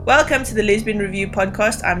Welcome to the Lesbian Review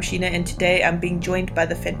podcast. I'm Sheena, and today I'm being joined by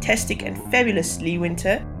the fantastic and fabulous Lee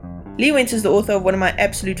Winter. Lee Winter is the author of one of my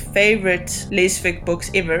absolute favorite lesfic books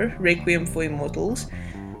ever, Requiem for Immortals.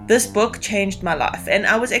 This book changed my life, and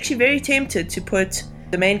I was actually very tempted to put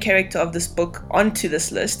the main character of this book onto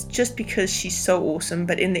this list just because she's so awesome,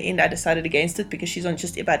 but in the end I decided against it because she's on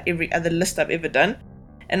just about every other list I've ever done.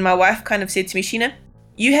 And my wife kind of said to me, Sheena,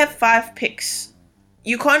 you have 5 picks.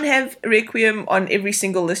 You can't have Requiem on every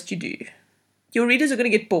single list you do. Your readers are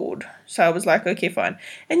going to get bored. So I was like, okay, fine.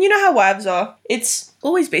 And you know how wives are. It's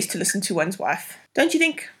always best to listen to one's wife. Don't you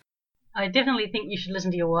think? I definitely think you should listen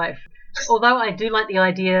to your wife. Although I do like the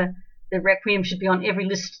idea that Requiem should be on every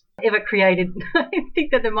list ever created, I think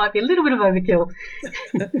that there might be a little bit of overkill.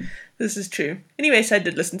 This is true. Anyway, so I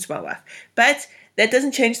did listen to my wife. But that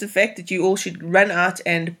doesn't change the fact that you all should run out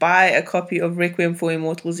and buy a copy of Requiem for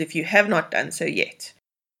Immortals if you have not done so yet.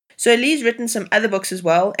 So Lee's written some other books as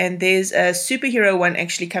well, and there's a superhero one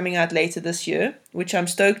actually coming out later this year, which I'm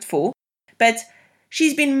stoked for. But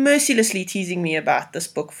she's been mercilessly teasing me about this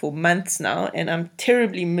book for months now, and I'm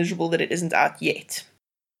terribly miserable that it isn't out yet.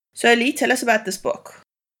 So Lee, tell us about this book.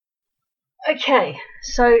 Okay,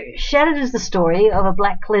 so Shattered is the story of a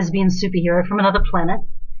black lesbian superhero from another planet,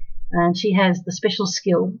 and she has the special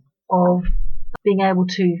skill of being able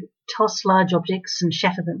to toss large objects and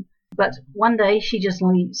shatter them. But one day she just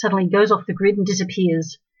suddenly goes off the grid and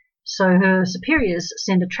disappears, so her superiors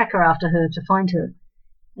send a tracker after her to find her.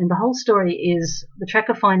 And the whole story is the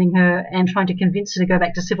tracker finding her and trying to convince her to go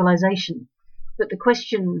back to civilization. But the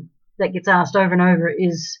question that gets asked over and over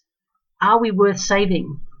is, are we worth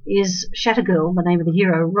saving? Is Shattergirl, the name of the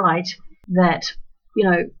hero, right that,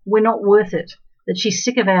 we're not worth it? That she's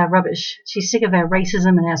sick of our rubbish, she's sick of our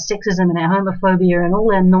racism and our sexism and our homophobia and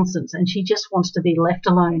all our nonsense, and she just wants to be left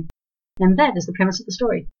alone. And that is the premise of the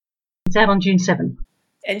story. It's out on June 7.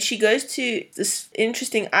 And she goes to this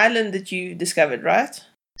interesting island that you discovered, right?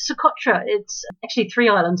 Socotra. It's actually 3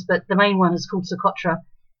 islands, but the main one is called Socotra.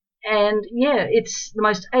 And yeah, it's the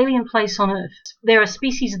most alien place on Earth. There are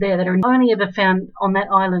species there that are only ever found on that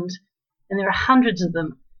island, and there are hundreds of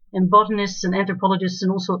them. And botanists and anthropologists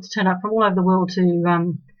and all sorts turn up from all over the world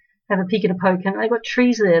to have a peek at a poke. And they've got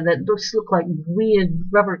trees there that look like weird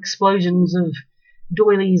rubber explosions of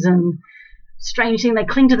doilies and strange things. They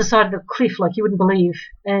cling to the side of the cliff like you wouldn't believe.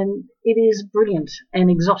 And it is brilliant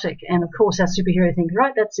and exotic. And of course our superhero thinks,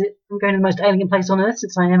 right, that's it. I'm going to the most alien place on Earth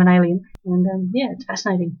since I am an alien. And it's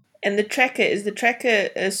fascinating. And the tracker, is the tracker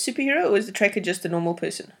a superhero or is the tracker just a normal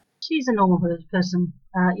person? She's a normal person.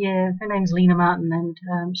 Her name's Lena Martin,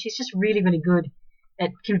 and she's just really, really good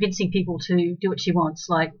at convincing people to do what she wants.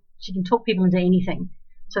 Like, she can talk people into anything.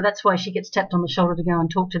 So that's why she gets tapped on the shoulder to go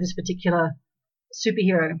and talk to this particular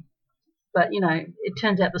superhero. But, it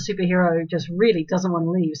turns out the superhero just really doesn't want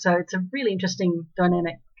to leave. So it's a really interesting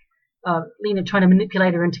dynamic. Lena trying to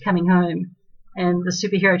manipulate her into coming home, and the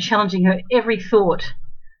superhero challenging her every thought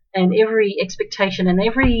and every expectation and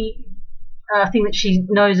every thing that she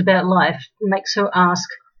knows about life, makes her ask,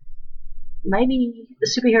 maybe the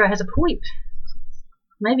superhero has a point.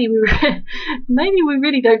 Maybe we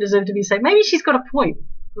really don't deserve to be saved. Maybe she's got a point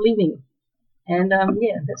leaving. And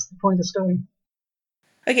that's the point of the story.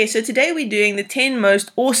 Okay, so today we're doing the 10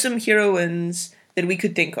 most awesome heroines that we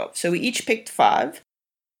could think of. So we each picked 5.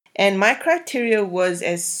 And my criteria was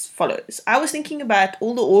as follows. I was thinking about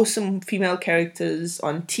all the awesome female characters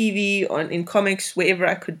on TV, in comics, wherever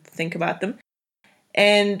I could think about them.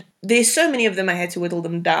 And there's so many of them I had to whittle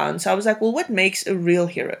them down. So I was like, well, what makes a real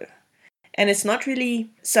hero? And it's not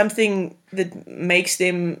really something that makes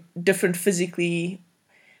them different physically.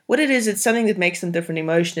 What it is, it's something that makes them different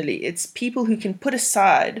emotionally. It's people who can put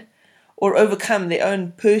aside or overcome their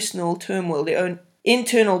own personal turmoil, their own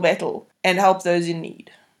internal battle, and help those in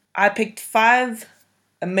need. I picked 5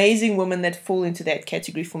 amazing women that fall into that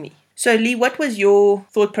category for me. So Lee, what was your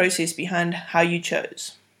thought process behind how you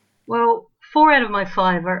chose? Well, 4 out of my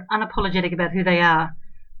 5 are unapologetic about who they are.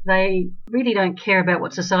 They really don't care about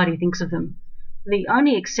what society thinks of them. The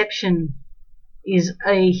only exception is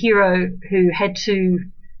a hero who had to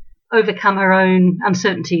overcome her own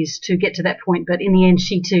uncertainties to get to that point. But in the end,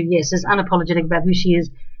 she too, yes, is unapologetic about who she is.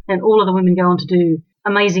 And all of the women go on to do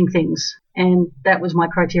amazing things. And that was my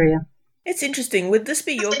criteria. It's interesting. Would this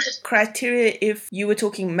be your criteria if you were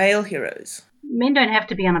talking male heroes? Men don't have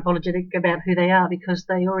to be unapologetic about who they are because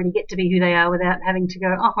they already get to be who they are without having to go,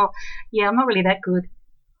 I'm not really that good.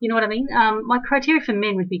 You know what I mean? My criteria for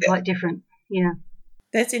men would be quite different. Yeah.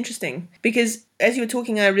 That's interesting because as you were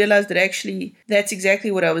talking, I realized that actually that's exactly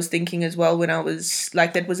what I was thinking as well when I was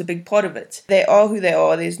like, that was a big part of it. They are who they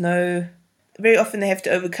are. There's no very often they have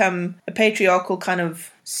to overcome a patriarchal kind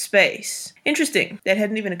of space. Interesting. That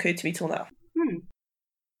hadn't even occurred to me till now.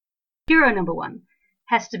 Hero number one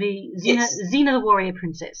has to be Xena the Warrior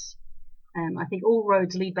Princess. I think all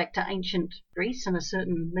roads lead back to ancient Greece and a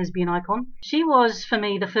certain lesbian icon. She was, for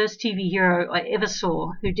me, the first TV hero I ever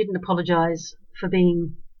saw who didn't apologize for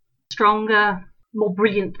being stronger, more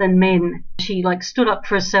brilliant than men. She stood up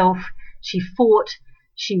for herself. She fought.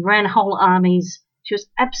 She ran whole armies. She was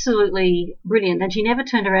absolutely brilliant, and she never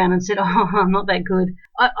turned around and said, "Oh, I'm not that good."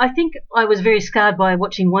 I think I was very scarred by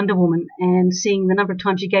watching Wonder Woman and seeing the number of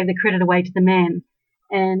times she gave the credit away to the man.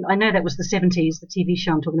 And I know that was the 70s, the TV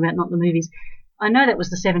show I'm talking about, not the movies. I know that was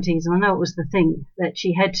the 70s, and I know it was the thing that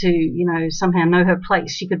she had to, somehow know her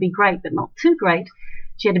place. She could be great, but not too great.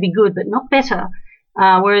 She had to be good, but not better.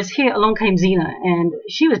 Whereas here along came Xena, and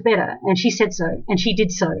she was better, and she said so, and she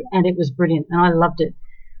did so, and it was brilliant, and I loved it.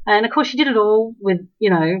 And of course she did it all with,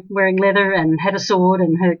 wearing leather and had a sword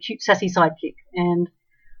and her cute sassy sidekick. And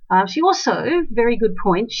she also, very good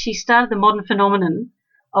point, she started the modern phenomenon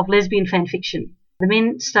of lesbian fan fiction. The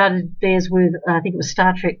men started theirs with, I think it was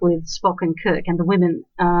Star Trek with Spock and Kirk, and the women,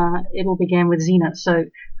 it all began with Xena. So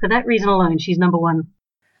for that reason alone, she's number one.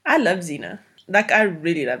 I love Xena. I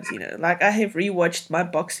really love Xena. I have rewatched my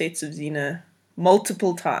box sets of Xena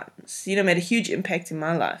multiple times. Xena made a huge impact in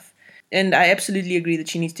my life. And I absolutely agree that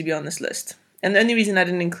she needs to be on this list. And the only reason I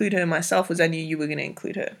didn't include her myself was I knew you were going to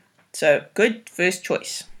include her. So, good first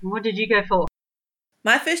choice. What did you go for?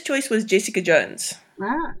 My first choice was Jessica Jones.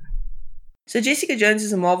 So Jessica Jones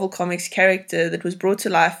is a Marvel Comics character that was brought to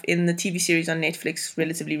life in the TV series on Netflix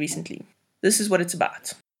relatively recently. This is what it's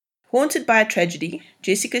about. Haunted by a tragedy,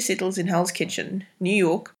 Jessica settles in Hell's Kitchen, New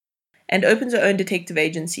York, and opens her own detective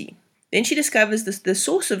agency. Then she discovers the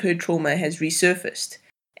source of her trauma has resurfaced,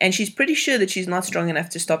 and she's pretty sure that she's not strong enough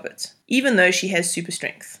to stop it, even though she has super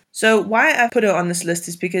strength. So why I put her on this list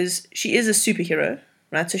is because she is a superhero,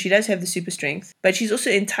 right? So she does have the super strength, but she's also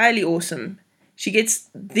entirely awesome. She gets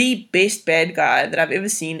the best bad guy that I've ever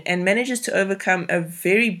seen and manages to overcome a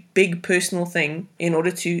very big personal thing in order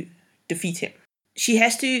to defeat him. She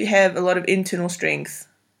has to have a lot of internal strength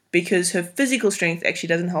because her physical strength actually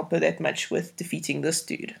doesn't help her that much with defeating this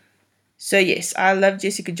dude. So yes, I love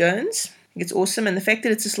Jessica Jones. I think it's awesome, and the fact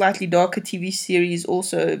that it's a slightly darker TV series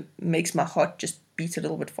also makes my heart just beat a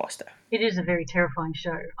little bit faster. It is a very terrifying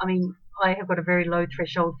show. I mean, I have got a very low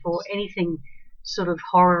threshold for anything sort of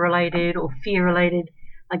horror-related or fear-related.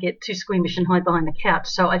 I get too squeamish and hide behind the couch,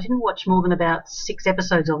 so I didn't watch more than about 6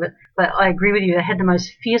 episodes of it. But I agree with you, they had the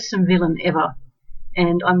most fearsome villain ever,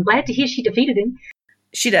 and I'm glad to hear she defeated him.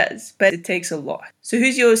 She does, but it takes a lot. So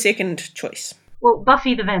who's your second choice? Well,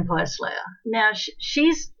 Buffy the Vampire Slayer. Now,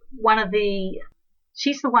 she's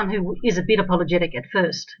the one who is a bit apologetic at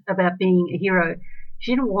first about being a hero.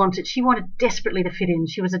 She didn't want it. She wanted desperately to fit in.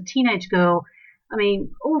 She was a teenage girl. I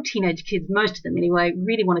mean, all teenage kids, most of them anyway,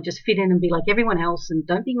 really want to just fit in and be like everyone else and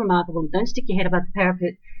don't be remarkable, don't stick your head above the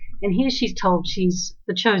parapet. And here she's told she's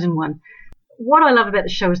the chosen one. What I love about the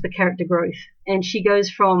show is the character growth. And she goes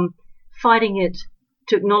from fighting it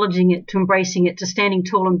to acknowledging it, to embracing it, to standing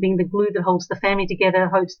tall and being the glue that holds the family together,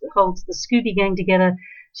 holds the Scooby Gang together.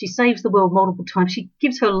 She saves the world multiple times. She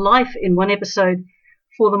gives her life in one episode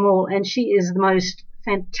for them all, and she is the most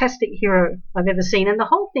fantastic hero I've ever seen. And the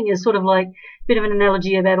whole thing is sort of like a bit of an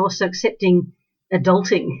analogy about also accepting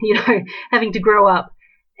adulting, having to grow up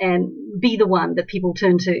and be the one that people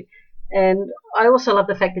turn to. And I also love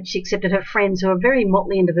the fact that she accepted her friends, who are a very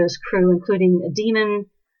motley and diverse crew, including a demon,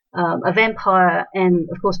 a vampire, and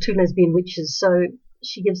of course 2 lesbian witches. So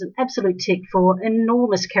she gives an absolute tick for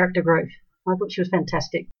enormous character growth. I thought she was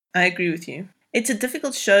fantastic. I agree with you. It's a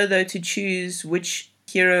difficult show, though, to choose which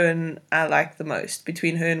heroine I like the most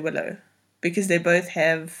between her and Willow, because they both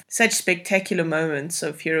have such spectacular moments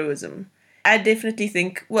of heroism. I definitely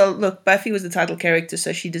think, well, look, Buffy was the title character,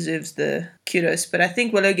 so she deserves the kudos, but I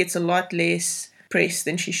think Willow gets a lot less press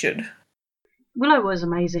than she should. Willow was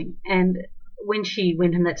amazing, and when she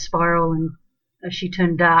went in that spiral and she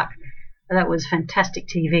turned dark, that was fantastic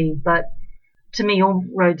TV, but to me, all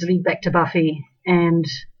roads lead back to Buffy, and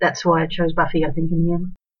that's why I chose Buffy, I think, in the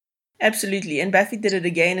end. Absolutely, and Buffy did it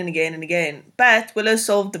again and again and again, but Willow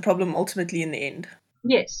solved the problem ultimately in the end.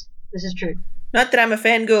 Yes, this is true. Not that I'm a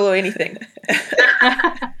fangirl or anything.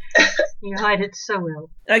 You hide it so well.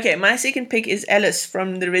 Okay, my second pick is Alice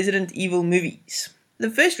from the Resident Evil movies. The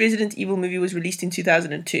first Resident Evil movie was released in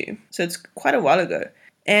 2002, so it's quite a while ago,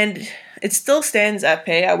 and it still stands up,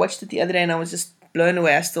 hey? I watched it the other day and I was just blown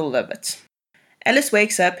away. I still love it. Alice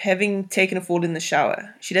wakes up having taken a fall in the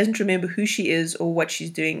shower. She doesn't remember who she is or what she's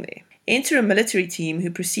doing there. Enter a military team who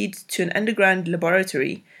proceed to an underground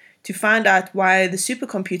laboratory to find out why the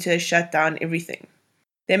supercomputer has shut down everything.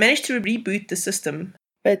 They manage to reboot the system,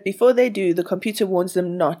 but before they do, the computer warns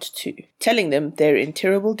them not to, telling them they're in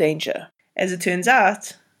terrible danger. As it turns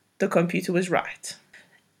out, the computer was right.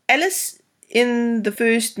 Alice, in the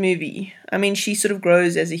first movie, she sort of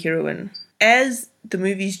grows as a heroine. As the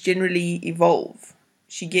movies generally evolve,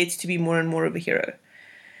 she gets to be more and more of a hero.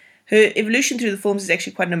 Her evolution through the films is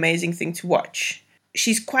actually quite an amazing thing to watch.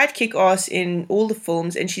 She's quite kick-ass in all the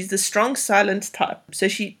films, and she's the strong, silent type. So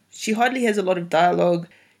she hardly has a lot of dialogue.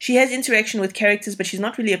 She has interaction with characters, but she's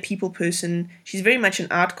not really a people person. She's very much an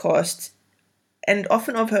outcast, and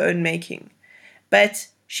often of her own making. But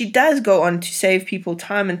she does go on to save people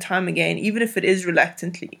time and time again, even if it is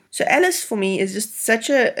reluctantly. So Alice, for me, is just such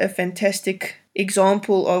a fantastic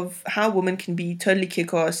example of how women can be totally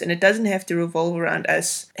kick-ass, and it doesn't have to revolve around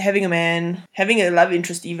us having a man, having a love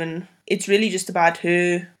interest even. It's really just about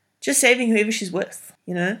her just saving whoever she's with,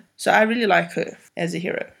 So I really like her as a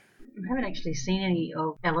hero. I haven't actually seen any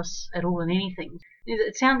of Alice at all in anything.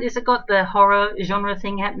 Is it got the horror genre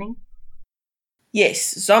thing happening?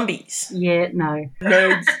 Yes, zombies. Yeah, no.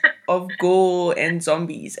 Loads of gore and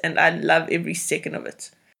zombies, and I love every second of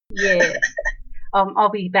it. Yeah. I'll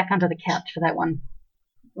be back under the couch for that one.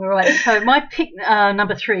 All right, so my pick,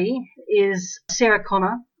 number 3, is Sarah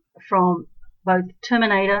Connor from both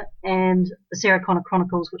Terminator and the Sarah Connor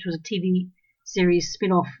Chronicles, which was a TV series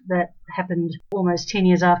spin-off that happened almost 10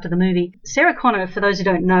 years after the movie. Sarah Connor, for those who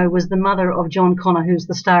don't know, was the mother of John Connor, who's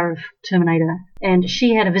the star of Terminator. And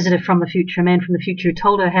she had a visitor from the future, a man from the future, who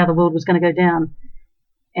told her how the world was going to go down.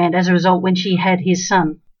 And as a result, when she had his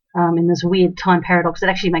son, in this weird time paradox that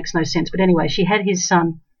actually makes no sense, but anyway, she had his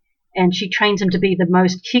son, and she trains him to be the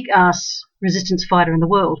most kick-ass resistance fighter in the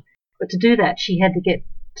world. But to do that, she had to get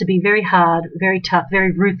to be very hard, very tough,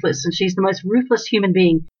 very ruthless, and she's the most ruthless human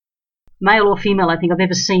being, male or female, I think I've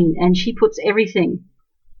ever seen, and she puts everything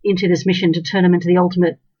into this mission to turn him into the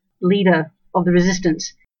ultimate leader of the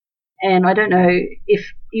resistance. And I don't know,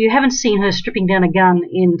 if you haven't seen her stripping down a gun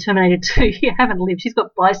in Terminator 2, you haven't lived. She's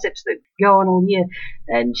got biceps that go on all year,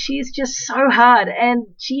 and she's just so hard, and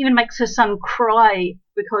she even makes her son cry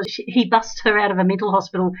because he busts her out of a mental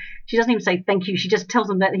hospital. She doesn't even say thank you. She just tells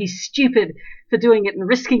him that he's stupid for doing it and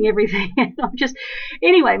risking everything.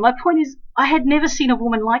 Anyway, my point is, I had never seen a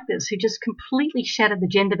woman like this who just completely shattered the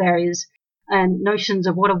gender barriers and notions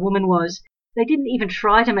of what a woman was. They didn't even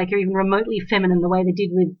try to make her even remotely feminine the way they did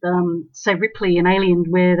with, say, Ripley in Alien,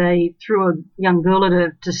 where they threw a young girl at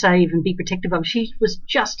her to save and be protective of. She was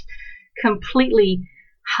just completely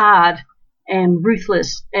hard and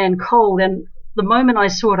ruthless and cold. And the moment I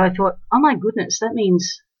saw it, I thought, oh my goodness, that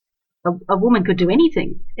means a woman could do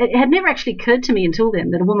anything. It had never actually occurred to me until then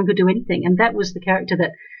that a woman could do anything. And that was the character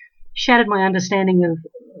that shattered my understanding of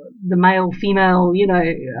the male-female,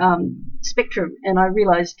 spectrum. And I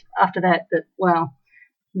realized after that, wow,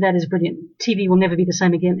 that is brilliant. TV will never be the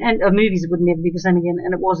same again, and movies would never be the same again,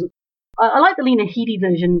 and it wasn't. I like the Lena Headey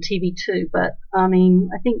version TV too, but I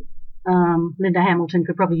think Linda Hamilton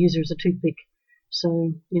could probably use her as a toothpick.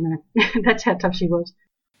 So, that's how tough she was.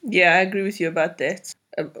 Yeah, I agree with you about that,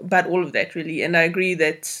 about all of that, really. And I agree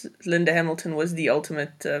that Linda Hamilton was the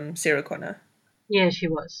ultimate Sarah Connor. Yeah, she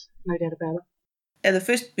was. No doubt about it. And the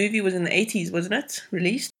first movie was in the 80s, wasn't it?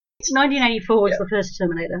 Released? It's 1984 was the first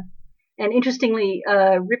Terminator. And interestingly,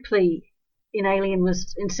 Ripley in Alien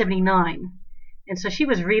was in 79. And so she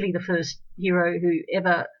was really the first hero who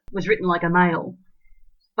ever was written like a male.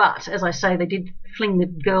 But, as I say, they did fling the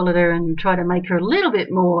girl at her and try to make her a little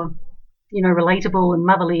bit more, relatable and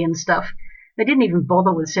motherly and stuff. They didn't even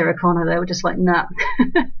bother with Sarah Connor. They were just like, nah,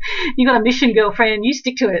 you got a mission, girlfriend, you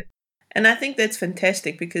stick to it. And I think that's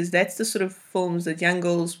fantastic, because that's the sort of films that young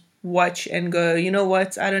girls watch and go, you know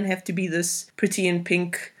what, I don't have to be this pretty and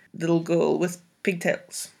pink little girl with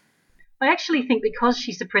pigtails. I actually think because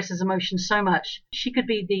she suppresses emotion so much, she could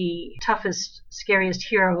be the toughest, scariest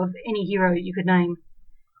hero of any hero you could name.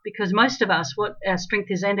 Because most of us, what our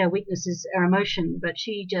strength is and our weakness is our emotion, but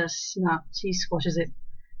she squashes it.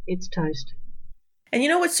 It's toast. And you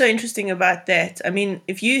know what's so interesting about that?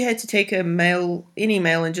 If you had to take any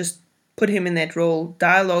male, and just put him in that role,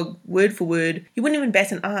 dialogue, word for word, you wouldn't even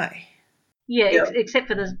bat an eye. Yeah. Except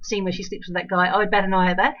for the scene where she sleeps with that guy. I would bat an eye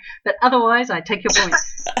at that. But otherwise, I take your point.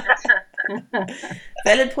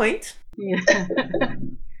 Valid point. Yeah.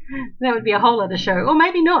 That would be a whole other show. Or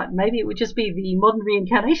maybe not. Maybe it would just be the modern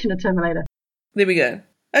reincarnation of Terminator. There we go.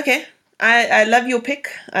 Okay. I love your pick.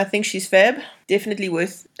 I think she's fab. Definitely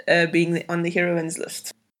worth being on the heroines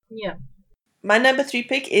list. Yeah. My number 3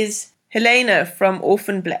 pick is Helena from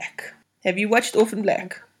Orphan Black. Have you watched Orphan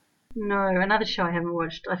Black? No, another show I haven't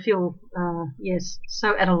watched. I feel, yes,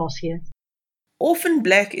 so at a loss here. Orphan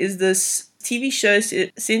Black is this TV show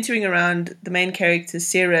centering around the main character,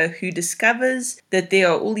 Sarah, who discovers that there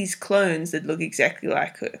are all these clones that look exactly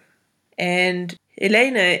like her. And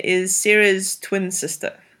Helena is Sarah's twin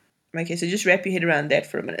sister. Okay, so just wrap your head around that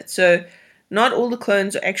for a minute. So not all the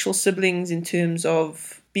clones are actual siblings in terms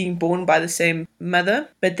of being born by the same mother,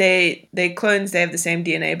 but they're clones, they have the same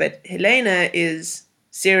DNA, but Helena is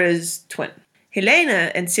Sarah's twin.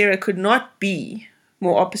 Helena and Sarah could not be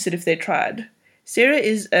more opposite if they tried. Sarah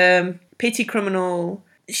is a petty criminal.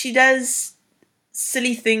 She does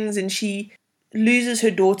silly things and she loses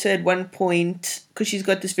her daughter at one point because she's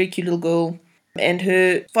got this very cute little girl. And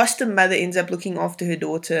her foster mother ends up looking after her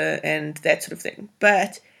daughter and that sort of thing.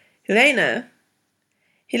 But Helena's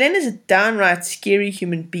a downright scary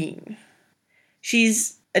human being.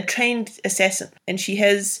 She's a trained assassin and she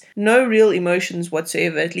has no real emotions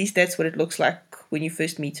whatsoever. At least that's what it looks like when you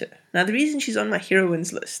first meet her. Now, the reason she's on my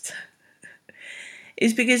heroines list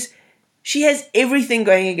is because she has everything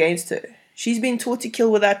going against her. She's been taught to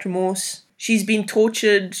kill without remorse. She's been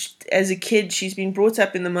tortured as a kid. She's been brought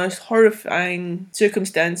up in the most horrifying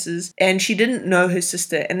circumstances. And she didn't know her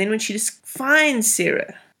sister. And then when she just finds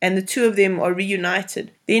Sarah and the two of them are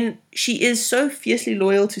reunited, then she is so fiercely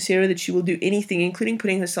loyal to Sarah that she will do anything, including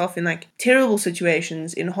putting herself in like terrible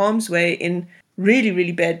situations, in harm's way, in really,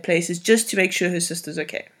 really bad places, just to make sure her sister's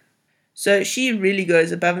okay. So she really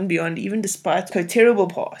goes above and beyond, even despite her terrible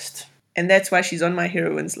past. And that's why she's on my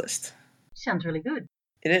heroines list. Sounds really good.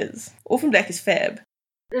 It is. Orphan Black is fab.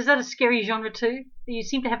 Is that a scary genre too? You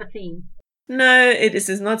seem to have a theme. No, it's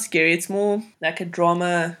not scary. It's more like a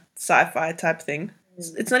drama, sci-fi type thing.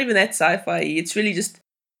 It's not even that sci-fi. It's really just,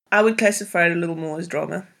 I would classify it a little more as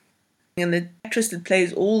drama. And the actress that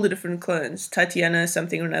plays all the different clones, Tatiana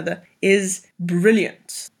something or another, is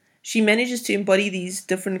brilliant. She manages to embody these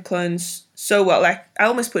different clones so well. Like, I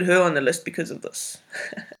almost put her on the list because of this.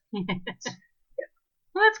 Well,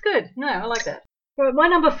 that's good. No, I like that. Well, my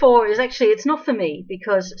number 4 is actually, it's not for me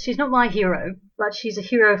because she's not my hero, but she's a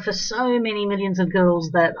hero for so many millions of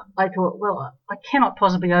girls that I thought, well, I cannot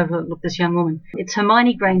possibly overlook this young woman. It's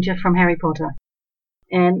Hermione Granger from Harry Potter.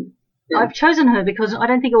 And I've chosen her because I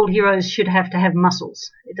don't think all heroes should have to have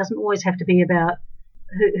muscles. It doesn't always have to be about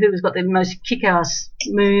who's got the most kick-ass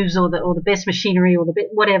moves or the best machinery or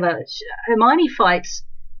whatever. Hermione fights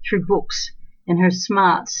through books and her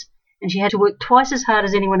smarts. And she had to work twice as hard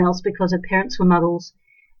as anyone else because her parents were muggles.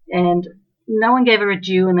 And no one gave her a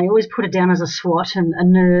due, and they always put her down as a swot and a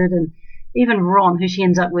nerd. And even Ron, who she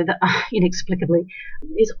ends up with inexplicably,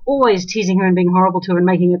 is always teasing her and being horrible to her and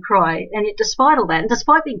making her cry. And yet, despite all that, and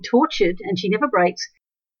despite being tortured, and she never breaks,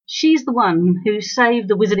 she's the one who saved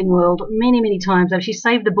the wizarding world many, many times over. She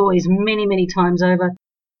saved the boys many, many times over.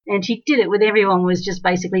 And she did it when everyone was just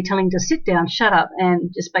basically telling her to sit down, shut up,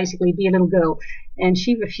 and just basically be a little girl. And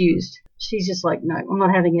she refused. She's just like, no, I'm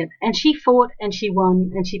not having it. And she fought, and she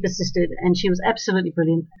won, and she persisted, and she was absolutely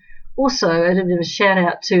brilliant. Also, a bit of a shout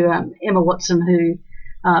out to Emma Watson, who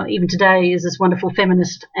even today is this wonderful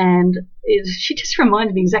feminist, and she just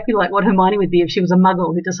reminded me exactly like what Hermione would be if she was a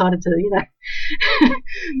muggle who decided to,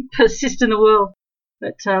 persist in the world.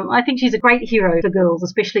 But I think she's a great hero for girls,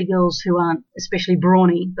 especially girls who aren't especially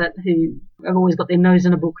brawny, but who have always got their nose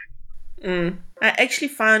in a book. I actually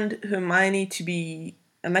found Hermione to be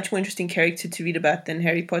a much more interesting character to read about than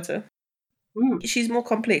Harry Potter. She's more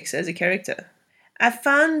complex as a character. I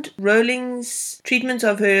found Rowling's treatment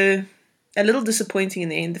of her a little disappointing in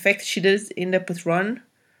the end. The fact that she did end up with Ron,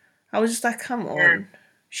 I was just like, come on.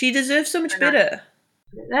 She deserves so much better.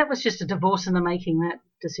 That was just a divorce in the making, that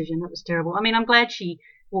decision. That was terrible. I mean, I'm glad she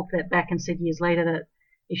walked that back and said years later that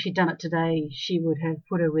if she'd done it today, she would have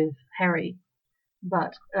put her with Harry.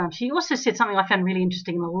 But she also said something I found really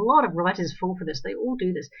interesting, and a lot of writers fall for this. They all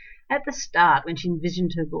do this. At the start, when she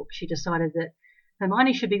envisioned her book, she decided that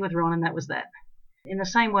Hermione should be with Ron, and that was that. In the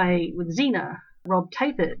same way with Xena, Rob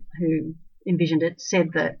Tapert, who envisioned it, said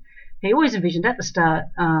that he always envisioned at the start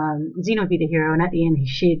Xena would be the hero, and at the end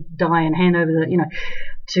she'd die and hand over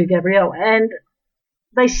to Gabrielle. And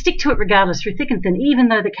they stick to it regardless, through thick and thin, even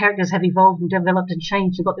though the characters have evolved and developed and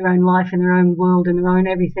changed and got their own life and their own world and their own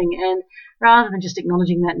everything. And rather than just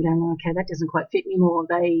acknowledging that and going, okay, that doesn't quite fit anymore,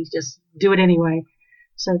 they just do it anyway.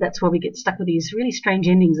 So that's why we get stuck with these really strange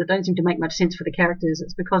endings that don't seem to make much sense for the characters.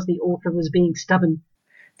 It's because the author was being stubborn.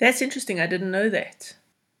 That's interesting. I didn't know that.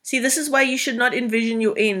 See, this is why you should not envision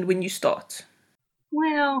your end when you start.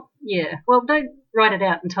 Well, yeah. Well, don't write it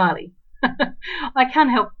out entirely. I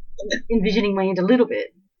can't help envisioning my end a little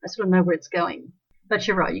bit. I sort of know where it's going. But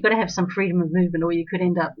you're right. You've got to have some freedom of movement, or you could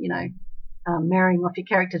end up, marrying off your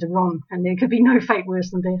character to Ron, and there could be no fate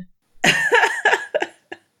worse than death.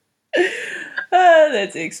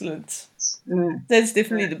 That's excellent. Yeah. That's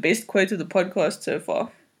definitely the best quote of the podcast so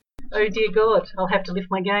far. Oh dear God, I'll have to lift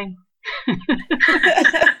my game.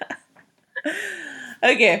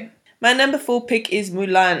 Okay, my number 4 pick is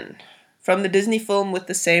Mulan, from the Disney film with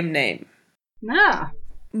the same name. Ah.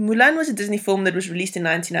 Mulan was a Disney film that was released in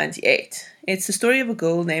 1998. It's the story of a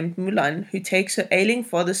girl named Mulan who takes her ailing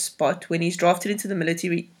father's spot when he's drafted into the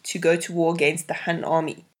military to go to war against the Han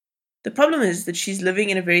army. The problem is that she's living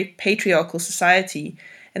in a very patriarchal society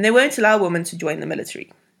and they won't allow women to join the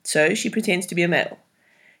military, so she pretends to be a male.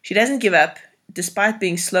 She doesn't give up, despite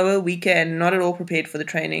being slower, weaker, and not at all prepared for the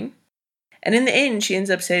training. And in the end, she ends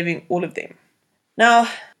up saving all of them. Now,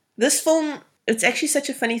 this film, it's actually such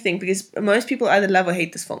a funny thing because most people either love or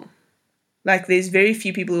hate this film. Like, there's very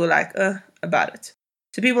few people who are like, about it.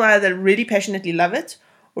 So people either really passionately love it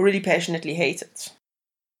or really passionately hate it.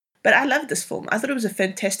 But I loved this film. I thought it was a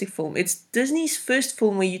fantastic film. It's Disney's first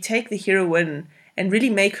film where you take the heroine and really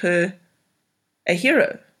make her a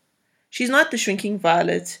hero. She's not the shrinking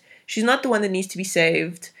violet. She's not the one that needs to be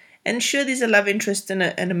saved. And sure, there's a love interest and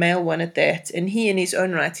a male one at that. And he, in his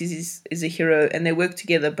own right, is a hero and they work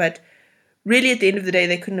together. But really, at the end of the day,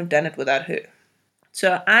 they couldn't have done it without her.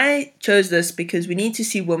 So I chose this because we need to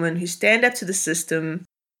see women who stand up to the system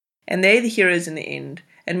and they're the heroes in the end.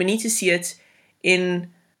 And we need to see it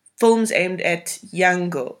in films aimed at young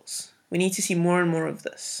girls. We need to see more and more of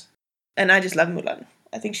this. And I just love Mulan.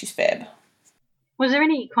 I think she's fab. Was there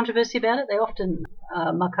any controversy about it? They often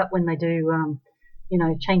muck up when they do,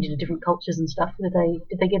 change into different cultures and stuff. Did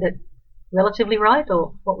they get it relatively right,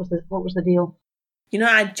 or what was the deal?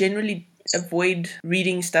 I generally avoid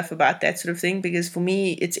reading stuff about that sort of thing because for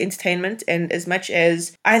me it's entertainment, and as much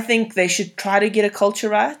as I think they should try to get a culture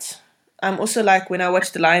right, I'm also like, when I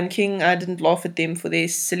watched The Lion King, I didn't laugh at them for their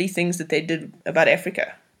silly things that they did about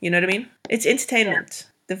Africa. You know what I mean? It's entertainment.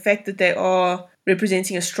 The fact that they are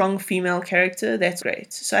representing a strong female character, that's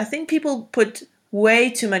great. So I think people put way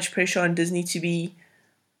too much pressure on Disney to be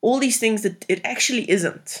all these things that it actually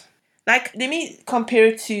isn't. Like, let me compare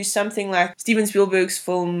it to something like Steven Spielberg's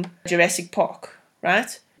film Jurassic Park,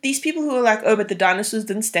 right? These people who are like, but the dinosaurs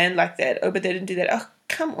didn't stand like that. But they didn't do that. Oh,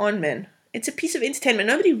 come on, man. It's a piece of entertainment.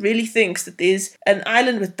 Nobody really thinks that there's an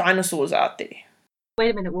island with dinosaurs out there.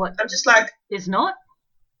 Wait a minute, what? I'm just like... There's not?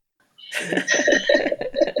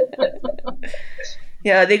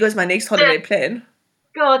 Yeah, there goes my next holiday plan.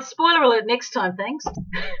 God, spoiler alert next time, thanks.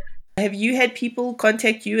 Have you had people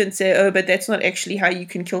contact you and say, but that's not actually how you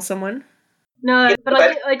can kill someone? No, but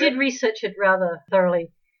I did research it rather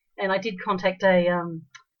thoroughly, and I did contact a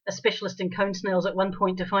specialist in cone snails at one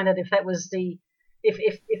point to find out if that was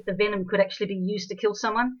if the venom could actually be used to kill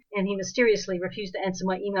someone, and he mysteriously refused to answer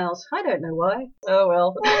my emails. I don't know why. Oh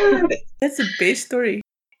well. That's the best story.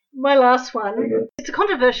 My last one. It's a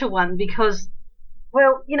controversial one because,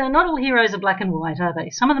 well, not all heroes are black and white, are they?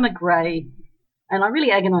 Some of them are grey, and I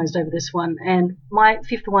really agonised over this one. And my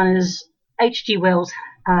fifth one is H.G. Wells,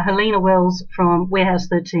 Helena Wells from Warehouse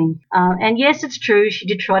 13. And yes, it's true, she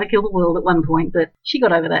did try to kill the world at one point, but she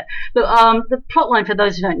got over that. Look, the plotline, for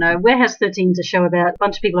those who don't know, Warehouse 13 is a show about a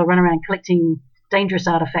bunch of people who run around collecting dangerous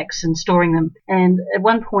artefacts and storing them. And at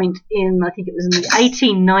one point I think it was in the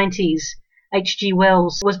 1890s, H.G.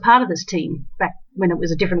 Wells was part of this team, back when it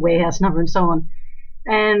was a different warehouse number and so on.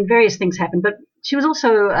 And various things happened. But she was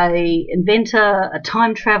also an inventor, a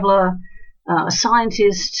time traveller, a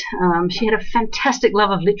scientist. She had a fantastic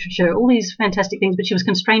love of literature, all these fantastic things, but she was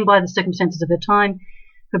constrained by the circumstances of her time.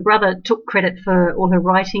 Her brother took credit for all her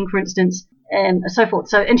writing, for instance, and so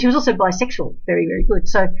forth. And she was also bisexual, very, very good.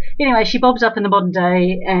 So anyway, she bobs up in the modern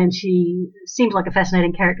day, and she seems like a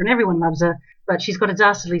fascinating character, and everyone loves her. But she's got a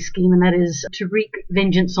dastardly scheme, and that is to wreak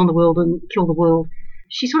vengeance on the world and kill the world.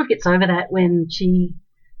 She sort of gets over that when she,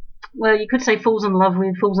 well, you could say falls in love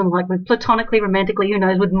with, platonically, romantically, who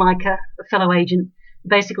knows, with Micah, a fellow agent,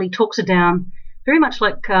 basically talks her down, very much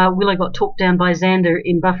like Willow got talked down by Xander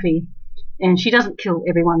in Buffy. And she doesn't kill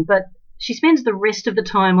everyone, but she spends the rest of the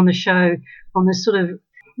time on the show on this sort of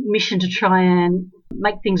mission to try and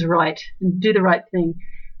make things right and do the right thing.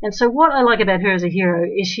 And so what I like about her as a hero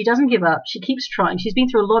is she doesn't give up. She keeps trying. She's been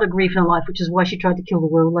through a lot of grief in her life, which is why she tried to kill the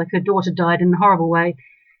world. Like, her daughter died in a horrible way,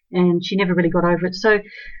 and she never really got over it. So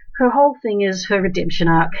her whole thing is her redemption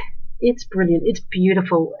arc. It's brilliant. It's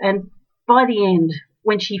beautiful. And by the end,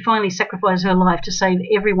 when she finally sacrifices her life to save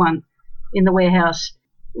everyone in the warehouse,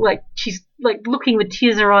 like, she's like looking with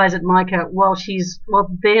tears in her eyes at Micah while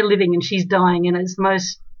they're living and she's dying, and it's the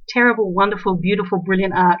most terrible, wonderful, beautiful,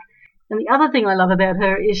 brilliant arc. And the other thing I love about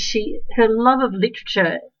her is her love of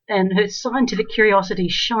literature and her scientific curiosity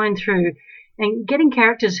shine through, and getting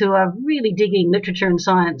characters who are really digging literature and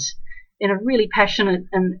science in a really passionate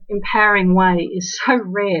and empowering way is so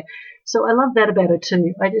rare. So I love that about her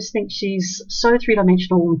too. I just think she's so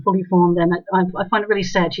three-dimensional and fully formed, and I find it really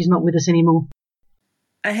sad she's not with us anymore.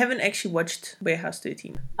 I haven't actually watched Warehouse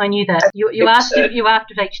 13. I knew that. You asked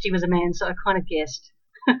if H.G. was a man, so I kind of guessed.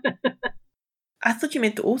 I thought you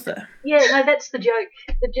meant the author. Yeah, no, that's the joke.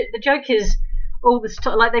 The joke is all this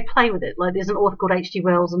like they play with it. Like there's an author called H.G.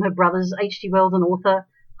 Wells, and her brother's H.G. Wells, an author.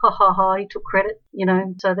 Ha ha ha! He took credit, you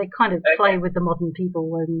know. So they kind of play with the modern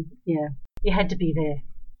people, and yeah, you had to be there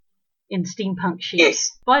in Steampunk Chic. Yes.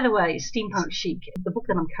 By the way, Steampunk Chic, the book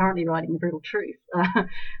that I'm currently writing, The Brutal Truth,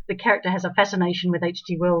 the character has a fascination with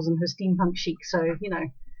H.G. Wells and her Steampunk Chic. So you know,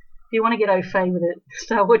 if you want to get au fait with it,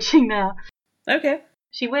 start watching now. Okay.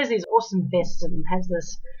 She wears these awesome vests and has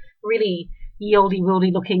this really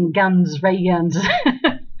yieldy-wildy looking guns, ray guns,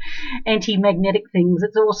 anti-magnetic things.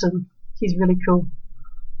 It's awesome. She's really cool.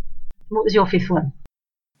 What was your fifth one?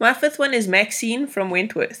 My fifth one is Maxine from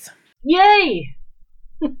Wentworth. Yay!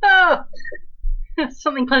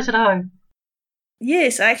 Something closer to home.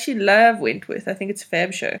 Yes, I actually love Wentworth. I think it's a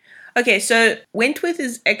fab show. Okay, so Wentworth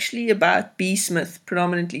is actually about B. Smith,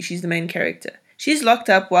 predominantly. She's the main character. She's locked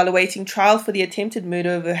up while awaiting trial for the attempted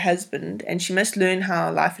murder of her husband, and she must learn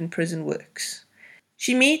how life in prison works.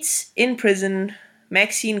 She meets, in prison,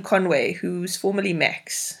 Maxine Conway, who's formerly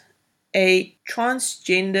Max, a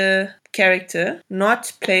transgender character,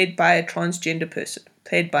 not played by a transgender person,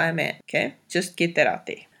 played by a man, okay? Just get that out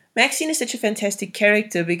there. Maxine is such a fantastic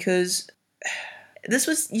character because this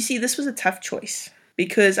was a tough choice,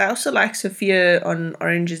 because I also like Sophia on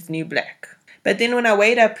Orange is the New Black. But then when I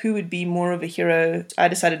weighed up who would be more of a hero, I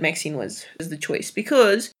decided Maxine was the choice,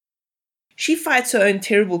 because she fights her own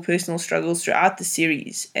terrible personal struggles throughout the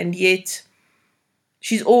series, and yet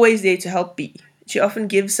she's always there to help B. She often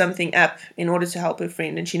gives something up in order to help her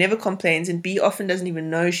friend, and she never complains, and B often doesn't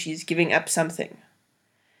even know she's giving up something.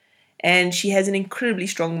 And she has an incredibly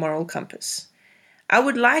strong moral compass. I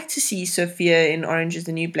would like to see Sophia in Orange is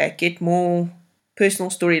the New Black get more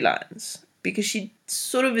personal storylines, because she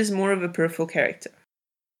sort of is more of a peripheral character.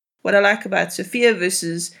 What I like about Sophia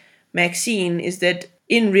versus Maxine is that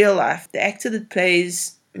in real life, the actor that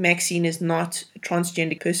plays Maxine is not a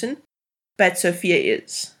transgender person, but Sophia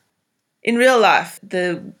is. In real life,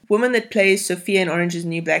 the woman that plays Sophia in Orange is the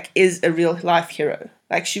New Black is a real life hero.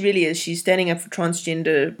 Like, she really is. She's standing up for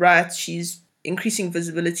transgender rights. She's increasing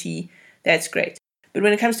visibility. That's great. But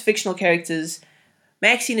when it comes to fictional characters,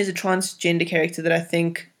 Maxine is a transgender character that I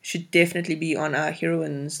think should definitely be on our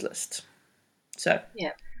heroines list. So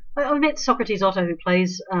yeah, I met Socrates Otto, who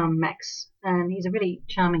plays Max, and he's a really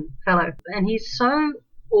charming fellow, and he's so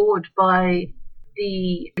awed by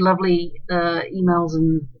the lovely emails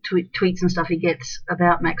and tweets and stuff he gets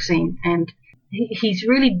about Maxine, and he's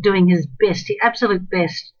really doing his best, the absolute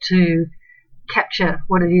best, to capture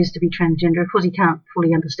what it is to be transgender. Of course, he can't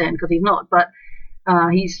fully understand because he's not, but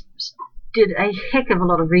he's did a heck of a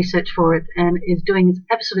lot of research for it and is doing his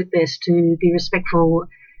absolute best to be respectful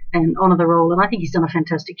and honour the role, and I think he's done a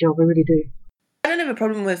fantastic job. I really do. I don't have a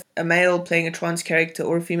problem with a male playing a trans character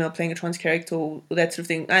or a female playing a trans character or that sort of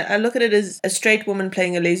thing. I look at it as a straight woman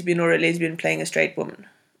playing a lesbian or a lesbian playing a straight woman.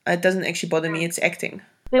 It doesn't actually bother me. It's acting.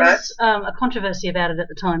 There was a controversy about it at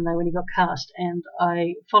the time, though, when he got cast, and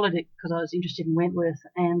I followed it because I was interested in Wentworth,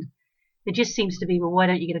 and there just seems to be, well, why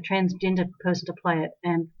don't you get a transgender person to play it?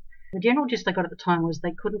 And the general gist they got at the time was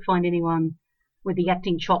they couldn't find anyone with the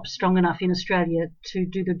acting chops strong enough in Australia to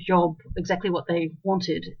do the job exactly what they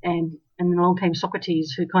wanted, and then along came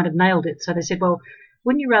Socrates, who kind of nailed it. So they said, well,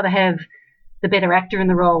 wouldn't you rather have the better actor in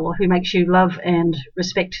the role who makes you love and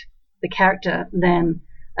respect the character than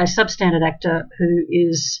a substandard actor who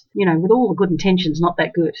is, you know, with all the good intentions, not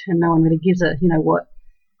that good, and no one really gives a, you know what.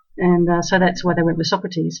 And so that's why they went with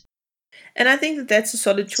Socrates. And I think that that's a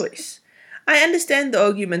solid choice. I understand the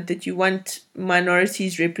argument that you want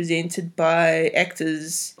minorities represented by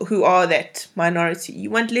actors who are that minority. You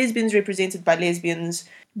want lesbians represented by lesbians.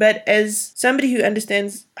 But as somebody who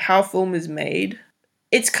understands how film is made,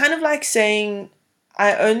 it's kind of like saying,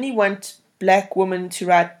 I only want black women to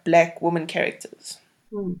write black woman characters.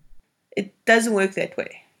 It doesn't work that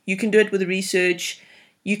way. You can do it with research.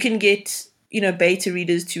 You can get, beta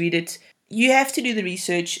readers to read it. You have to do the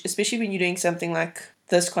research, especially when you're doing something like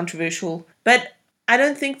this controversial. But I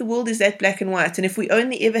don't think the world is that black and white. And if we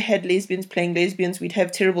only ever had lesbians playing lesbians, we'd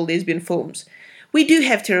have terrible lesbian films. We do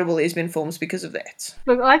have terrible lesbian films because of that.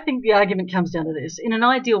 Look, I think the argument comes down to this. In an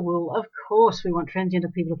ideal world, of course we want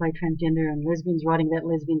transgender people to play transgender and lesbians writing about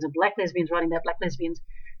lesbians and black lesbians writing about black lesbians.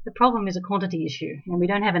 The problem is a quantity issue, and we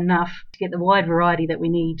don't have enough to get the wide variety that we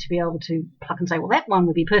need to be able to pluck and say, well, that one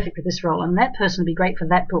would be perfect for this role, and that person would be great for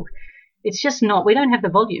that book. It's just not. We don't have the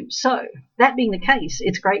volume. So that being the case,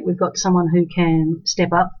 it's great we've got someone who can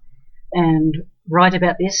step up and write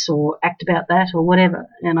about this or act about that or whatever.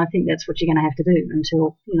 And I think that's what you're going to have to do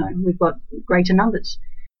until, we've got greater numbers.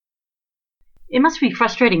 It must be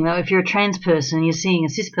frustrating, though, if you're a trans person and you're seeing a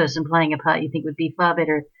cis person playing a part you think would be far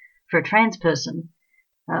better for a trans person.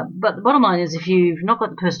 But the bottom line is, if you've not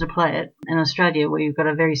got the person to play it, in Australia where you've got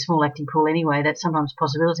a very small acting pool anyway, that's sometimes a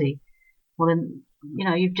possibility, well then,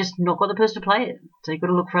 you've just not got the person to play it. So you've got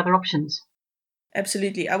to look for other options.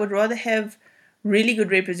 Absolutely. I would rather have really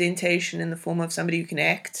good representation in the form of somebody who can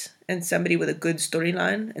act and somebody with a good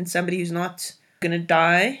storyline and somebody who's not going to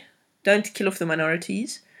die, don't kill off the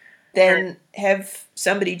minorities, than have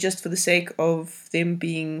somebody just for the sake of them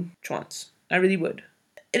being trans. I really would.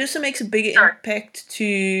 It also makes a bigger impact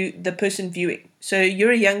to the person viewing. So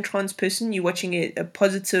you're a young trans person, you're watching a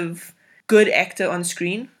positive, good actor on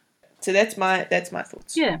screen. So that's my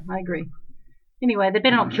thoughts. Yeah, I agree. Anyway, they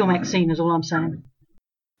better not kill Maxine is all I'm saying.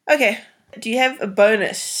 Okay. Do you have a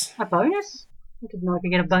bonus? A bonus? I didn't know I could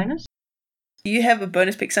get a bonus. Do you have a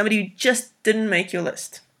bonus pick? Somebody who just didn't make your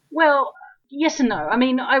list? Well, yes and no. I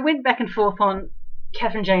mean, I went back and forth on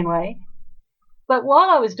Catherine Janeway. But while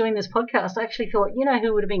I was doing this podcast, I actually thought,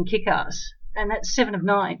 who would have been kick-ass? And that's 7 of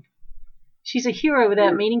 9. She's a hero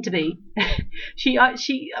without meaning to be. She's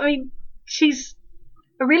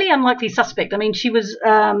a really unlikely suspect. I mean, she was,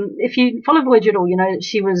 if you follow Voyager at all,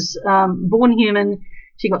 she was born human.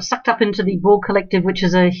 She got sucked up into the Borg Collective, which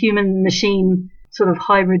is a human-machine sort of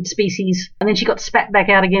hybrid species. And then she got spat back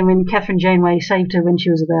out again when Catherine Janeway saved her when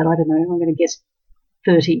she was about, I don't know, I'm going to guess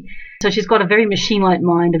 30. So she's got a very machine-like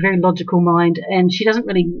mind, a very logical mind, and she doesn't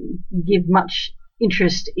really give much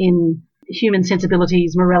interest in human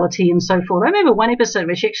sensibilities, morality, and so forth. I remember one episode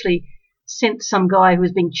where she actually sent some guy who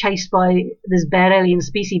was being chased by this bad alien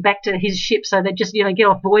species back to his ship so they'd just, get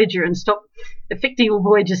off Voyager and stop affecting all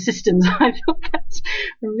Voyager's systems. I thought that's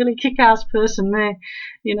a really kick-ass person there,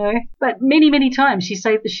 But many, many times she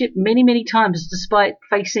saved the ship, many, many times, despite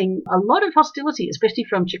facing a lot of hostility, especially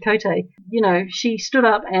from Chakotay. She stood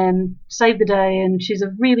up and saved the day, and she's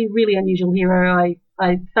a really, really unusual hero.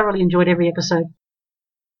 I thoroughly enjoyed every episode.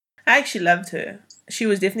 I actually loved her. She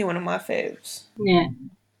was definitely one of my faves. Yeah.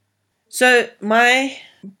 So my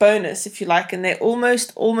bonus, if you like, and they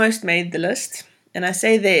almost made the list, and I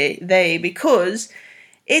say they because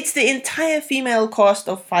it's the entire female cast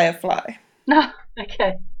of Firefly. No,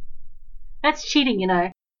 okay. That's cheating,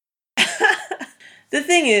 The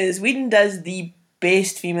thing is, Whedon does the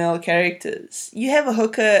best female characters. You have a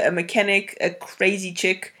hooker, a mechanic, a crazy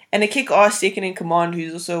chick, and a kick-ass second-in-command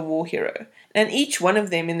who's also a war hero. And each one of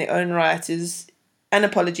them in their own right is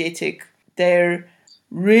unapologetic. They're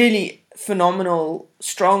really phenomenal,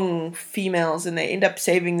 strong females, and they end up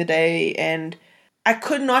saving the day. And I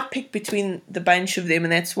could not pick between the bunch of them,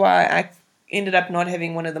 and that's why I ended up not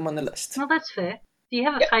having one of them on the list. Well, that's fair. Do you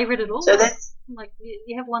have a favourite at all? So that's... Like, do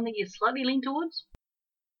you have one that you slightly lean towards?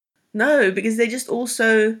 No, because they're just all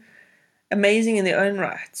so amazing in their own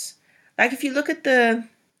rights. Like, if you look at the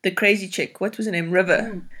crazy chick, what was her name?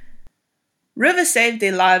 River. River saved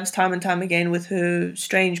their lives time and time again with her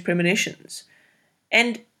strange premonitions.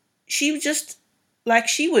 And she just,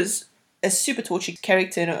 she was a super tortured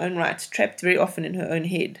character in her own right, trapped very often in her own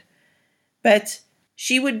head. But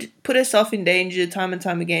she would put herself in danger time and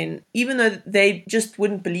time again, even though they just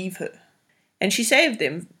wouldn't believe her. And she saved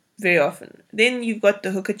them very often. Then you've got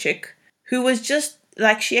the hooker chick, who was just,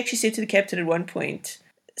 she actually said to the captain at one point,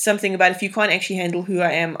 something about, if you can't actually handle who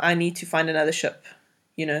I am, I need to find another ship.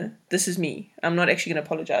 This is me. I'm not actually going to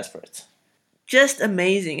apologize for it. Just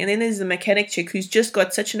amazing. And then there's the mechanic chick who's just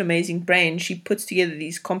got such an amazing brain. She puts together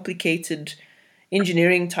these complicated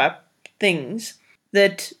engineering type things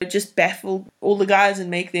that just baffle all the guys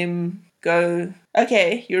and make them go,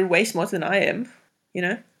 okay, you're way smarter than I am,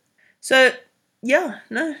 So, yeah,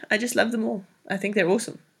 no, I just love them all. I think they're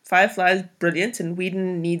awesome. Firefly is brilliant, and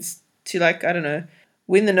Whedon needs to,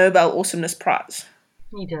 win the Nobel Awesomeness Prize.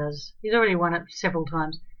 He does. He's already won it several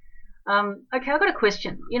times. Okay, I've got a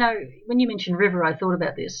question. When you mentioned River, I thought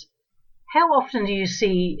about this. How often do you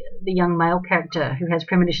see the young male character who has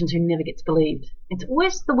premonitions who never gets believed? It's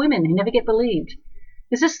always the women who never get believed.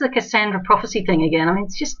 Is this the Cassandra prophecy thing again? I mean,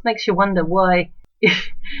 it just makes you wonder why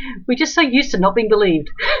we're just so used to not being believed.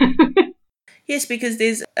 Yes, because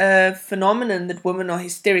there's a phenomenon that women are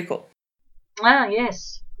hysterical. Ah,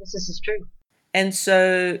 yes. This is true. And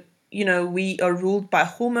so, we are ruled by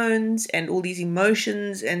hormones and all these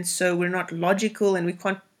emotions, and so we're not logical, and we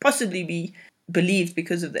can't possibly be believed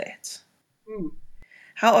because of that. Mm.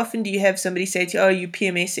 How often do you have somebody say to you, oh, you're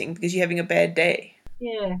PMSing because you're having a bad day?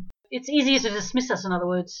 Yeah. It's easier to dismiss us, in other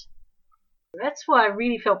words. That's why I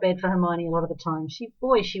really felt bad for Hermione a lot of the time. She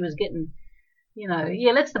was getting,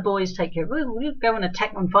 yeah, let's the boys take care of it. We'll go and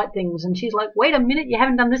attack and fight things. And she's like, wait a minute, you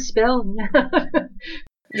haven't done this spell.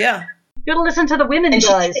 Yeah. You've got to listen to the women,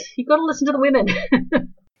 guys. You've got to listen to the women.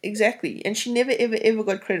 Exactly. And she never, ever, ever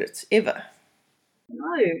got credit. Ever.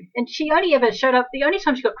 No. And she only ever showed up, the only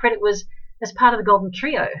time she got credit was as part of the Golden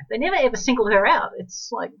Trio. They never ever singled her out. It's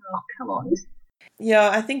like, oh, come on. Yeah,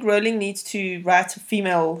 I think Rowling needs to write a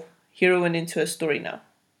female heroine into a story now.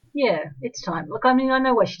 Yeah, it's time. Look, I mean, I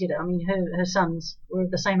know why she did it. I mean, her sons were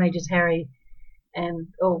the same age as Harry and,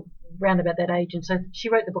 round about that age. And so she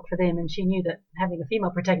wrote the book for them, and she knew that having a female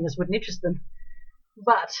protagonist wouldn't interest them.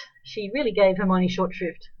 But she really gave Hermione short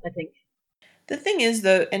shrift, I think. The thing is,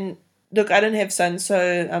 though, and look, I don't have sons,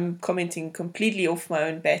 so I'm commenting completely off my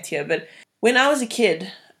own bat here, but when I was a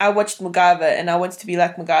kid, I watched MacGyver, and I wanted to be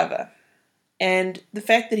like MacGyver. And the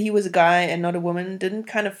fact that he was a guy and not a woman didn't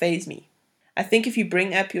kind of faze me. I think if you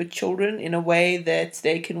bring up your children in a way that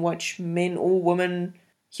they can watch men or women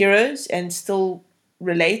heroes and still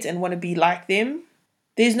relate and want to be like them,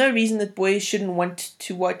 there's no reason that boys shouldn't want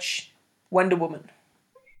to watch Wonder Woman.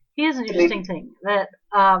 Here's an interesting thing, that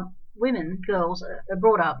women, girls, are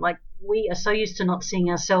brought up, like, we are so used to not seeing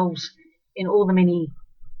ourselves in all the many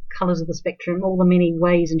colours of the spectrum, all the many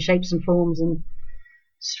ways and shapes and forms and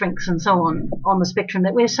strengths and so on the spectrum,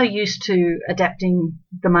 that we're so used to adapting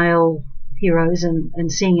the male heroes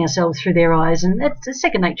and seeing ourselves through their eyes, and it's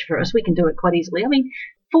second nature for us. We can do it quite easily. I mean,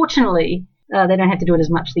 fortunately, they don't have to do it as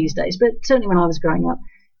much these days, but certainly when I was growing up,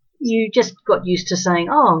 you just got used to saying,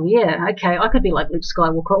 oh, yeah, okay, I could be like Luke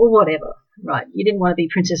Skywalker or whatever, right? You didn't want to be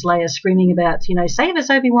Princess Leia screaming about, save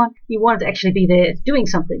us, Obi-Wan. You wanted to actually be there doing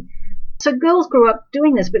something. So girls grew up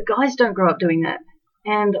doing this, but guys don't grow up doing that.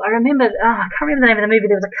 And I remember, I can't remember the name of the movie,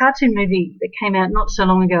 there was a cartoon movie that came out not so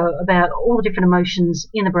long ago about all the different emotions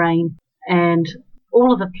in the brain, and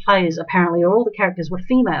all of the players apparently, or all the characters, were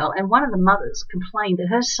female, and one of the mothers complained that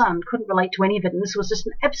her son couldn't relate to any of it, and this was just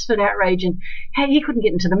an absolute outrage, and hey, he couldn't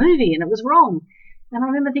get into the movie, and it was wrong. And I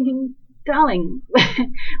remember thinking, darling,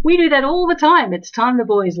 we do that all the time. It's time the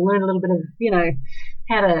boys learn a little bit of,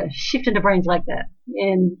 how to shift into brains like that,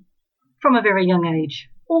 and from a very young age.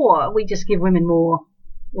 Or we just give women more,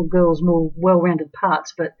 or girls more well-rounded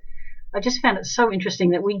parts, but I just found it so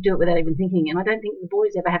interesting that we do it without even thinking, and I don't think the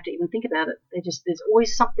boys ever have to even think about it. There's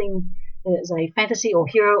always something, there's a fantasy or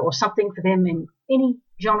hero or something for them in any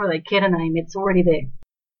genre they care to name. It's already there.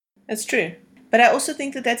 That's true. But I also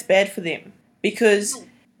think that that's bad for them, because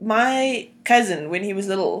my cousin, when he was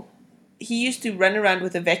little, he used to run around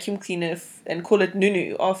with a vacuum cleaner and call it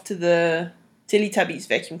Nunu after the Teletubbies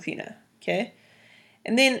vacuum cleaner, okay?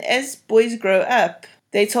 And then as boys grow up,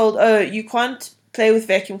 they told, oh, you can't play with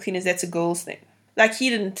vacuum cleaners, that's a girl's thing. Like, he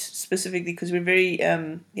didn't specifically, because we're very,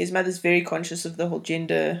 his mother's very conscious of the whole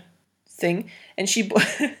gender thing, and she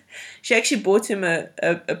actually bought him a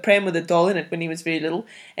pram with a doll in it when he was very little,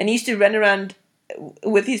 and he used to run around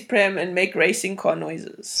with his pram and make racing car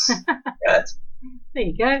noises. There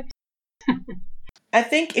you go. I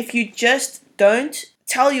think if you just don't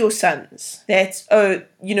tell your sons that, oh,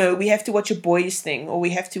 we have to watch a boys thing, or we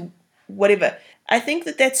have to whatever, I think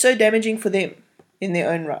that that's so damaging for them in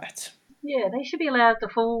their own right. Yeah, they should be allowed the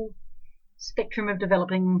full spectrum of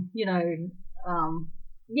developing, they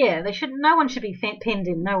shouldn't, no one should be penned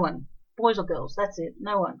in, no one. Boys or girls, that's it,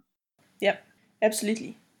 no one. Yep,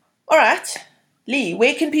 absolutely. All right, Lee,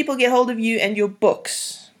 where can people get hold of you and your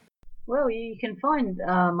books? Well, you can find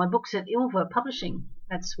my books at Ylva Publishing.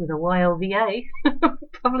 That's with a YLVA,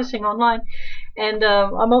 publishing online. And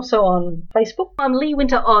I'm also on Facebook. I'm Lee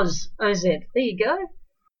Winter Oz, OZ. There you go.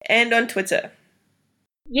 And on Twitter.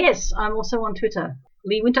 Yes, I'm also on Twitter.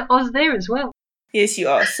 Lee Winter Oz there as well. Yes, you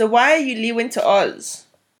are. So why are you Lee Winter Oz?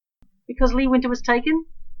 Because Lee Winter was taken,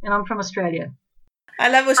 and I'm from Australia. I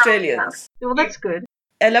love Australians. Well, that's good.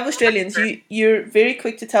 I love Australians. You're very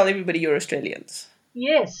quick to tell everybody you're Australians.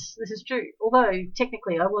 Yes, this is true. Although,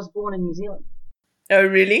 technically, I was born in New Zealand. Oh,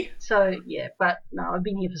 really? So, yeah, but no, I've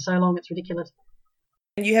been here for so long, it's ridiculous.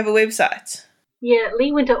 And you have a website? Yeah,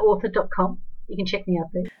 leewinterauthor.com. You can check me out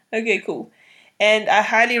there. Okay, cool. And I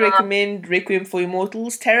highly recommend Requiem for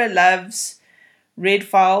Immortals. Tara loves Red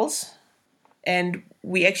Files, and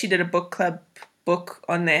we actually did a book club book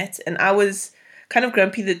on that, and I was kind of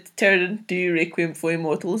grumpy that Tara didn't do Requiem for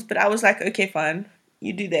Immortals, but I was like, okay, fine,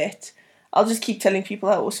 you do that. I'll just keep telling people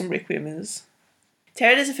how awesome Requiem is.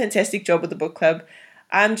 Tara does a fantastic job with the book club.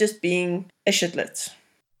 I'm just being a shitlet.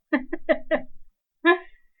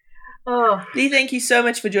 Oh, Oh, Lee, thank you so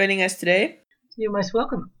much for joining us today. you're most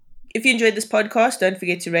welcome. If you enjoyed this podcast, don't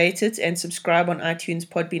forget to rate it and subscribe on iTunes,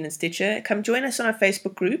 Podbean, and Stitcher. Come join us on our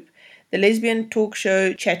Facebook group, the Lesbian Talk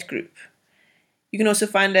Show Chat Group. You can also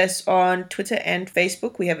find us on Twitter and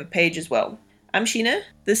Facebook. We have a page as well. I'm Sheena.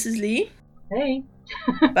 This is Lee. Hey.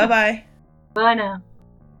 Bye-bye. Bye now.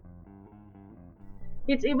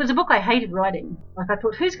 It was a book I hated writing. Like, I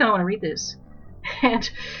thought, who's going to want to read this?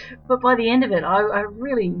 But by the end of it, I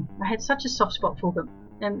had such a soft spot for them.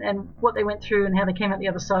 And what they went through and how they came out the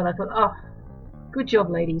other side, I thought, oh, good job,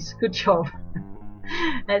 ladies. Good job.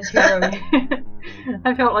 As heroine.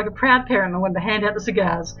 I felt like a proud parent. I wanted to hand out the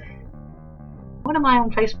cigars. What am I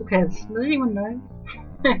on Facebook as? Does anyone know?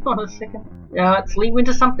 Hang on a second. Yeah, it's Lee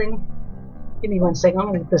Winter something. Give me 1 second. I'm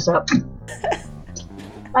going to look this up.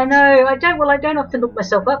 I know. I don't often look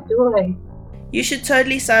myself up, do I? You should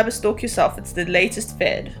totally cyberstalk yourself. It's the latest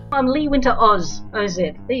fad. I'm Lee Winter Oz. OZ.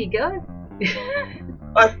 There you go.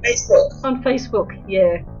 On Facebook. On Facebook,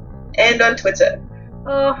 yeah. And on Twitter.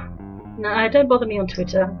 Oh, no, don't bother me on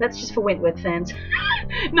Twitter. That's just for Wentworth fans.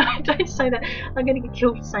 No, don't say that. I'm going to get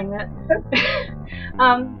killed for saying that.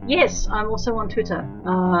 Yes, I'm also on Twitter.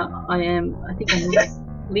 I think I'm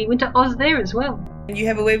Lee Winter Oz there as well. And you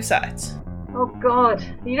have a website. Oh, God.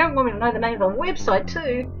 You don't want me to know the name of the website,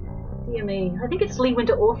 too. Dear me. I think it's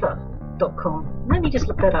leewinterauthor.com. Let me just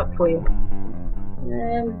look that up for you.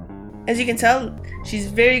 As you can tell, she's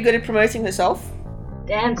very good at promoting herself.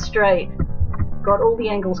 Damn straight. Got all the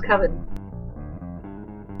angles covered.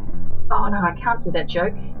 Oh no, I can't do that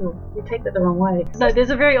joke. You take that the wrong way. No, there's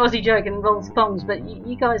a very Aussie joke. It involves thongs, but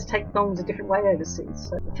you guys take thongs a different way overseas.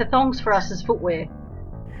 So for thongs for us is footwear.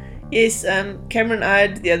 Yes, Cameron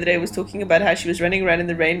Ide the other day was talking about how she was running around in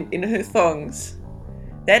the rain in her thongs.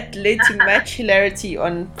 That led to much hilarity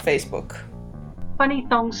on Facebook. Funny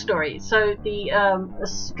thong story. So the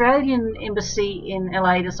Australian embassy in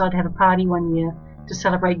LA decided to have a party one year to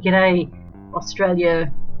celebrate G'day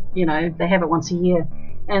Australia. You know, they have it once a year.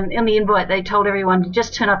 And in the invite, they told everyone to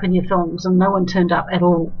just turn up in your thongs, and no one turned up at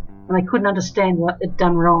all. And they couldn't understand what they'd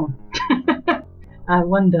done wrong. I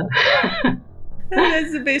wonder.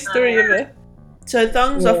 That's the best story ever. So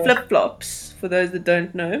thongs are flip-flops, for those that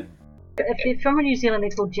don't know. If you're from New Zealand,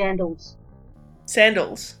 they're called jandals.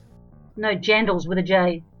 Sandals. No, jandals with a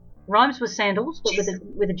J. Rhymes with sandals, but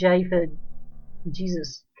with a J for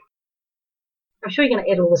Jesus. I'm sure you're going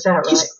to edit all this out, right?